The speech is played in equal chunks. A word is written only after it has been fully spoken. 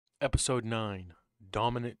Episode 9,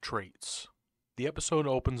 Dominant Traits. The episode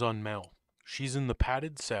opens on Mel. She's in the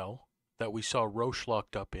padded cell that we saw Roche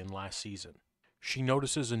locked up in last season. She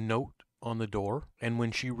notices a note on the door, and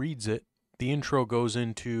when she reads it, the intro goes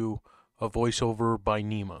into a voiceover by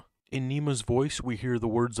Nima. In Nima's voice, we hear the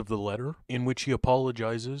words of the letter, in which he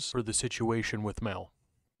apologizes for the situation with Mel.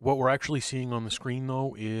 What we're actually seeing on the screen,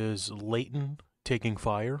 though, is Leighton taking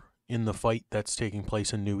fire in the fight that's taking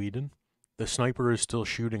place in New Eden. The sniper is still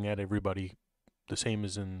shooting at everybody, the same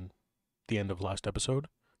as in the end of last episode.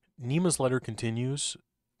 Nima's letter continues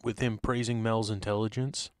with him praising Mel's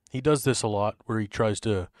intelligence. He does this a lot, where he tries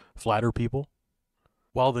to flatter people.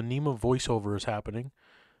 While the Nima voiceover is happening,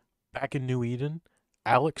 back in New Eden,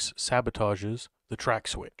 Alex sabotages the track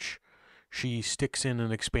switch. She sticks in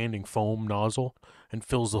an expanding foam nozzle and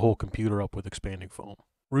fills the whole computer up with expanding foam.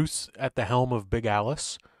 Ruth's at the helm of Big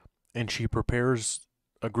Alice, and she prepares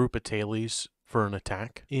a group of tailies for an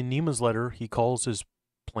attack. In Nima's letter, he calls his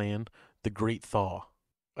plan the Great Thaw.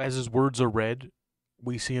 As his words are read,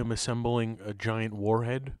 we see him assembling a giant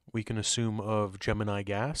warhead, we can assume of Gemini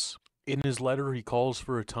gas. In his letter, he calls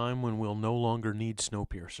for a time when we'll no longer need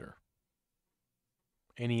Snowpiercer.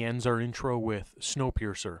 And he ends our intro with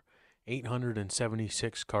Snowpiercer,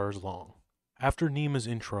 876 cars long. After Nima's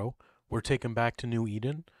intro, we're taken back to New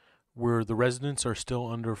Eden, where the residents are still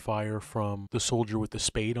under fire from the soldier with the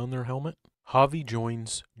spade on their helmet. Javi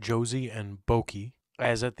joins Josie and Boki,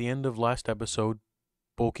 as at the end of last episode,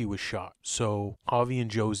 Boki was shot. So Javi and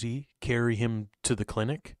Josie carry him to the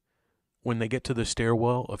clinic. When they get to the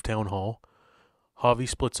stairwell of Town Hall, Javi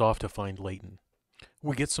splits off to find Leighton.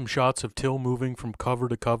 We get some shots of Till moving from cover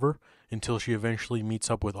to cover until she eventually meets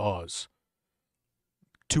up with Oz.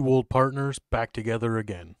 Two old partners back together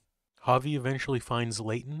again. Javi eventually finds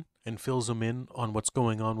Leighton and fills him in on what's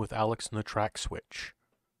going on with Alex and the track switch.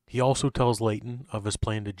 He also tells Leighton of his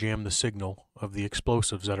plan to jam the signal of the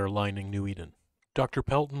explosives that are lining New Eden. Dr.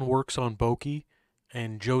 Pelton works on Boki,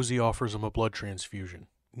 and Josie offers him a blood transfusion.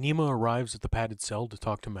 Nima arrives at the padded cell to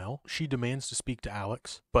talk to Mel. She demands to speak to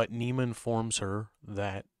Alex, but Nima informs her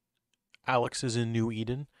that Alex is in New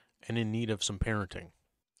Eden and in need of some parenting.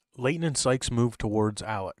 Leighton and Sykes move towards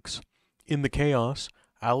Alex. In the chaos,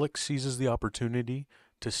 Alex seizes the opportunity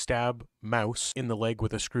to stab Mouse in the leg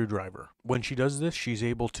with a screwdriver. When she does this, she's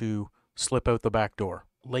able to slip out the back door.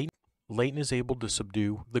 Leighton is able to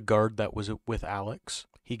subdue the guard that was with Alex.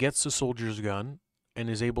 He gets the soldier's gun and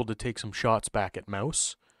is able to take some shots back at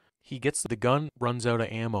Mouse. He gets the gun, runs out of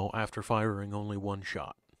ammo after firing only one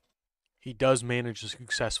shot. He does manage a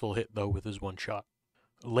successful hit, though, with his one shot.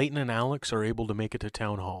 Leighton and Alex are able to make it to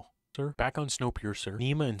Town Hall. Back on Snowpiercer,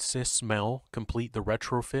 Nima insists Mel complete the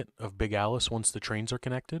retrofit of Big Alice once the trains are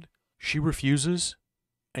connected. She refuses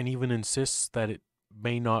and even insists that it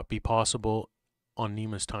may not be possible on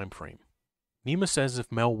Nima's time frame. Nima says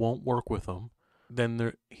if Mel won't work with him,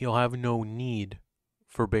 then he'll have no need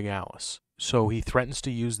for Big Alice. So he threatens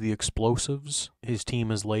to use the explosives his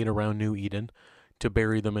team has laid around New Eden to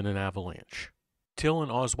bury them in an avalanche. Till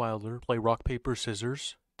and Osweiler play rock, paper,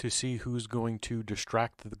 scissors to see who's going to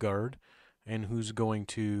distract the guard and who's going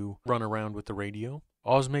to run around with the radio.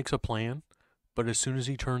 Oz makes a plan, but as soon as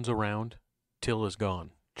he turns around, Till is gone.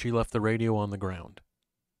 She left the radio on the ground.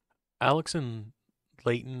 Alex and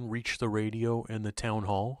Leighton reach the radio in the town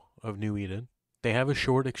hall of New Eden. They have a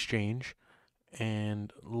short exchange,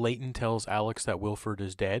 and Leighton tells Alex that Wilford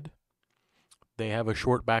is dead. They have a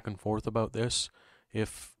short back and forth about this.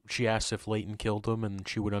 If she asks if Leighton killed him, and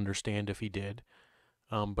she would understand if he did.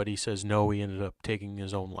 But he says no, he ended up taking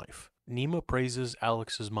his own life. Nima praises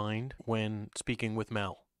Alex's mind when speaking with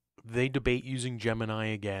Mel. They debate using Gemini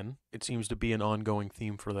again. It seems to be an ongoing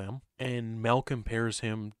theme for them. And Mel compares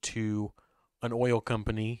him to an oil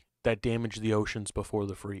company that damaged the oceans before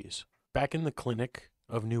the freeze. Back in the clinic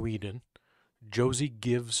of New Eden, Josie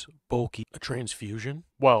gives Boki a transfusion.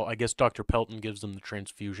 Well, I guess Dr. Pelton gives them the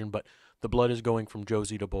transfusion, but the blood is going from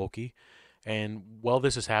Josie to Boki. And while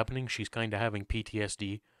this is happening, she's kind of having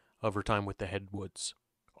PTSD of her time with the Headwoods.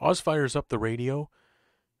 Oz fires up the radio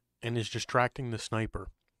and is distracting the sniper.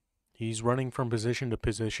 He's running from position to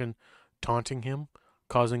position, taunting him,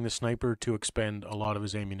 causing the sniper to expend a lot of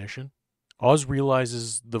his ammunition. Oz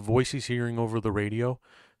realizes the voice he's hearing over the radio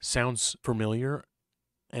sounds familiar,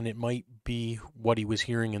 and it might be what he was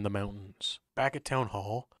hearing in the mountains. Back at Town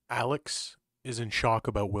Hall, Alex is in shock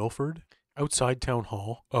about Wilford. Outside Town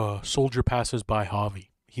Hall, a soldier passes by Javi.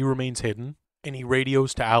 He remains hidden, and he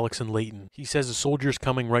radios to Alex and Leighton. He says a soldier's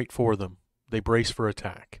coming right for them. They brace for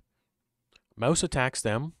attack. Mouse attacks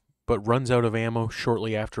them, but runs out of ammo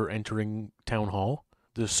shortly after entering Town Hall.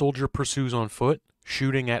 The soldier pursues on foot,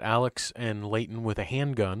 shooting at Alex and Leighton with a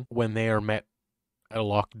handgun when they are met at a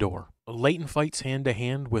locked door. Leighton fights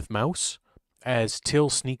hand-to-hand with Mouse as Till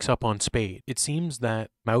sneaks up on Spade. It seems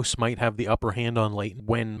that Mouse might have the upper hand on Leighton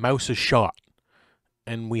when Mouse is shot.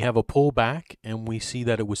 And we have a pull back, and we see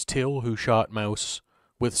that it was Till who shot Mouse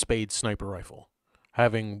with Spade's sniper rifle,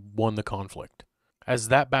 having won the conflict. As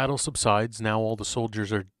that battle subsides, now all the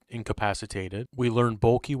soldiers are incapacitated. We learn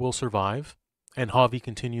Bulky will survive, and Javi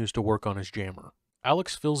continues to work on his jammer.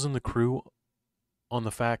 Alex fills in the crew on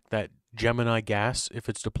the fact that Gemini gas, if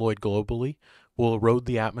it's deployed globally, will erode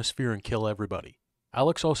the atmosphere and kill everybody.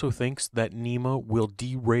 Alex also thinks that Nema will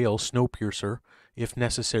derail Snowpiercer if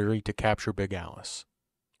necessary to capture Big Alice.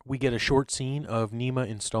 We get a short scene of Nema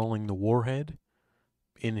installing the warhead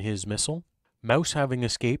in his missile. Mouse, having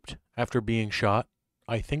escaped after being shot,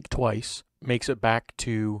 I think twice, makes it back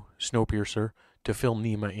to Snowpiercer to fill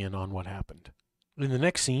Nema in on what happened. In the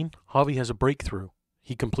next scene, Javi has a breakthrough.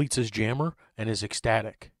 He completes his jammer and is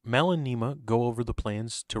ecstatic. Mel and Nema go over the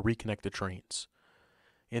plans to reconnect the trains.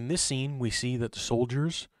 In this scene, we see that the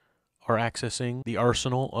soldiers are accessing the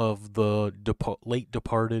arsenal of the late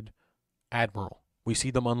departed Admiral. We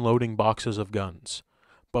see them unloading boxes of guns,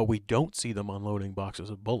 but we don't see them unloading boxes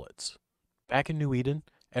of bullets. Back in New Eden,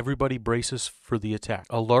 everybody braces for the attack.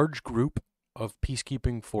 A large group of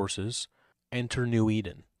peacekeeping forces enter New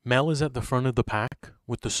Eden. Mel is at the front of the pack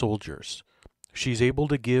with the soldiers. She's able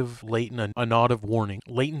to give Leighton a nod of warning.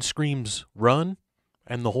 Leighton screams, "Run!"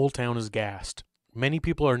 and the whole town is gassed. Many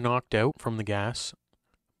people are knocked out from the gas,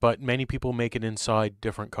 but many people make it inside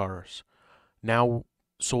different cars. Now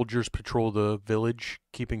soldiers patrol the village,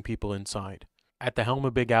 keeping people inside. At the helm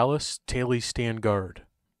of Big Alice, tailies stand guard.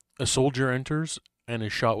 A soldier enters and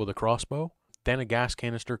is shot with a crossbow. Then a gas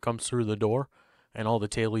canister comes through the door, and all the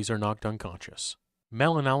tailies are knocked unconscious.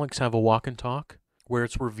 Mel and Alex have a walk and talk, where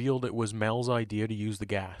it's revealed it was Mel's idea to use the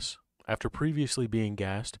gas. After previously being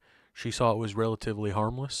gassed, she saw it was relatively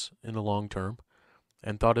harmless in the long term,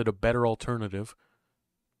 and thought it a better alternative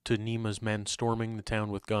to Nema's men storming the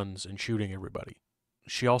town with guns and shooting everybody.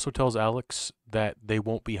 She also tells Alex that they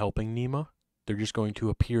won't be helping Nema, they're just going to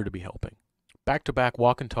appear to be helping. Back-to-back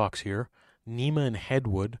walk and talks here. Nema and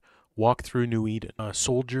Headwood walk through New Eden. A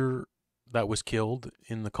soldier that was killed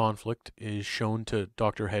in the conflict is shown to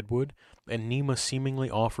Dr. Headwood, and Nema seemingly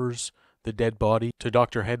offers the dead body to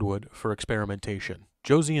Dr. Headwood for experimentation.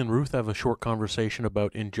 Josie and Ruth have a short conversation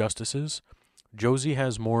about injustices. Josie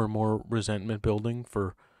has more and more resentment building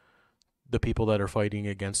for the people that are fighting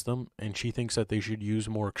against them, and she thinks that they should use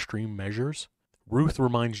more extreme measures. Ruth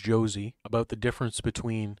reminds Josie about the difference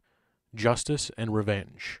between justice and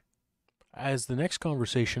revenge. As the next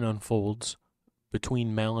conversation unfolds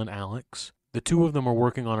between Mel and Alex, the two of them are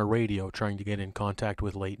working on a radio trying to get in contact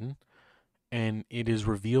with Leighton, and it is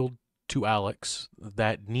revealed to Alex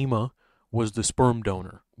that Nema was the sperm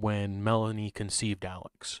donor when Melanie conceived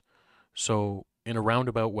Alex. So, in a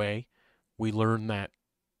roundabout way, we learn that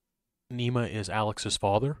Nema is Alex's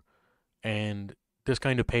father, and this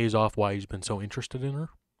kind of pays off why he's been so interested in her.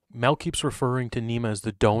 Mel keeps referring to Nema as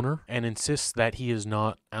the donor and insists that he is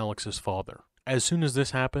not Alex's father. As soon as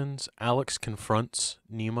this happens, Alex confronts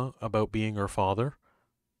Nema about being her father,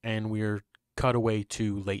 and we're cut away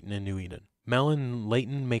to Leighton and New Eden. Mel and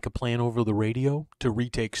Leighton make a plan over the radio to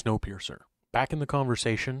retake Snowpiercer. Back in the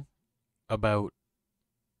conversation about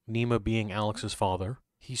Nema being Alex's father,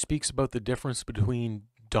 he speaks about the difference between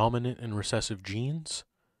dominant and recessive genes,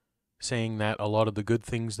 saying that a lot of the good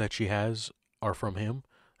things that she has are from him,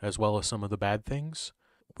 as well as some of the bad things.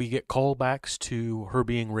 We get callbacks to her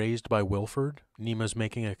being raised by Wilford. Nema's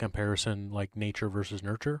making a comparison like nature versus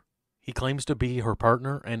nurture. He claims to be her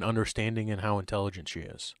partner and understanding in how intelligent she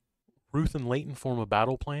is. Ruth and Leighton form a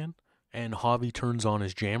battle plan, and Javi turns on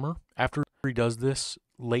his jammer. After he does this,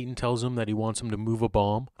 Leighton tells him that he wants him to move a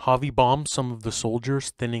bomb. Javi bombs some of the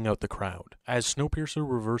soldiers, thinning out the crowd. As Snowpiercer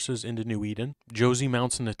reverses into New Eden, Josie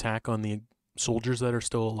mounts an attack on the soldiers that are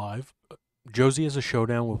still alive. Josie has a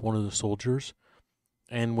showdown with one of the soldiers,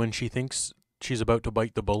 and when she thinks she's about to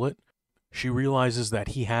bite the bullet, she realizes that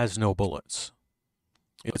he has no bullets.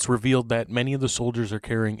 It's revealed that many of the soldiers are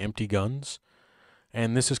carrying empty guns,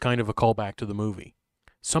 and this is kind of a callback to the movie.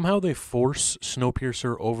 Somehow they force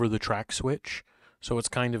Snowpiercer over the track switch, so it's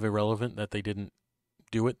kind of irrelevant that they didn't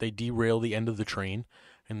do it. They derail the end of the train,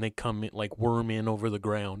 and they come in, like worm in over the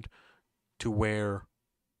ground to where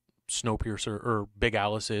Snowpiercer, or Big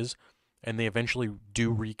Alice is, and they eventually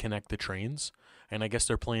do reconnect the trains, and I guess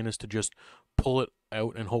their plan is to just pull it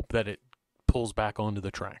out and hope that it pulls back onto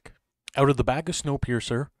the track. Out of the back of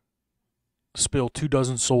Snowpiercer spill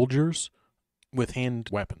 24 soldiers with hand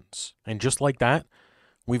weapons, and just like that,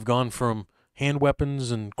 we've gone from hand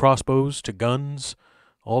weapons and crossbows to guns,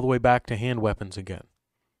 all the way back to hand weapons again.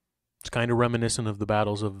 It's kind of reminiscent of the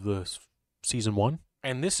battles of the season 1.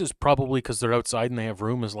 And this is probably because they're outside and they have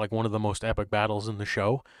room, is like one of the most epic battles in the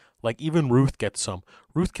show. Like, even Ruth gets some.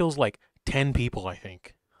 Ruth kills like 10 people, I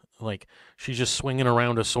think. Like, she's just swinging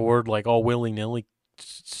around a sword, like all willy-nilly,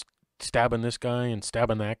 stabbing this guy and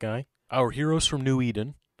stabbing that guy. Our heroes from New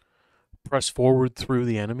Eden press forward through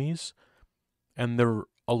the enemies, and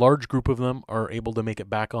a large group of them are able to make it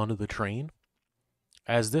back onto the train.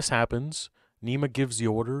 As this happens, Nema gives the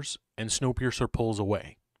orders, and Snowpiercer pulls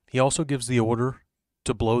away. He also gives the order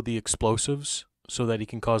to blow the explosives so that he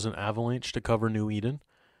can cause an avalanche to cover New Eden,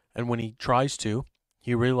 and when he tries to,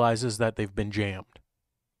 he realizes that they've been jammed.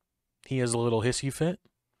 He has a little hissy fit,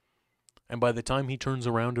 and by the time he turns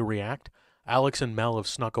around to react, Alex and Mel have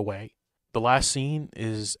snuck away. The last scene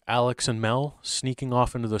is Alex and Mel sneaking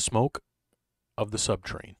off into the smoke of the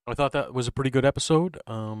subtrain. I thought that was a pretty good episode.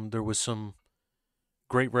 There was some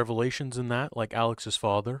great revelations in that, like Alex's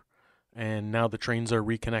father, and now the trains are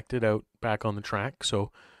reconnected out back on the track,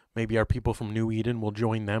 so maybe our people from New Eden will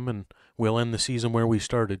join them and we'll end the season where we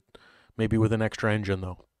started, maybe with an extra engine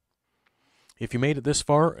though. If you made it this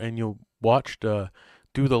far and you watched,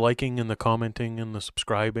 do the liking and the commenting and the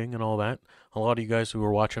subscribing and all that. A lot of you guys who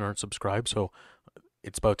are watching aren't subscribed, so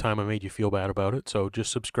it's about time I made you feel bad about it, so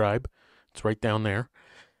just subscribe. It's right down there.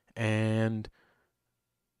 And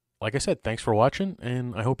like I said, thanks for watching,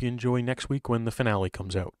 and I hope you enjoy next week when the finale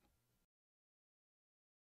comes out.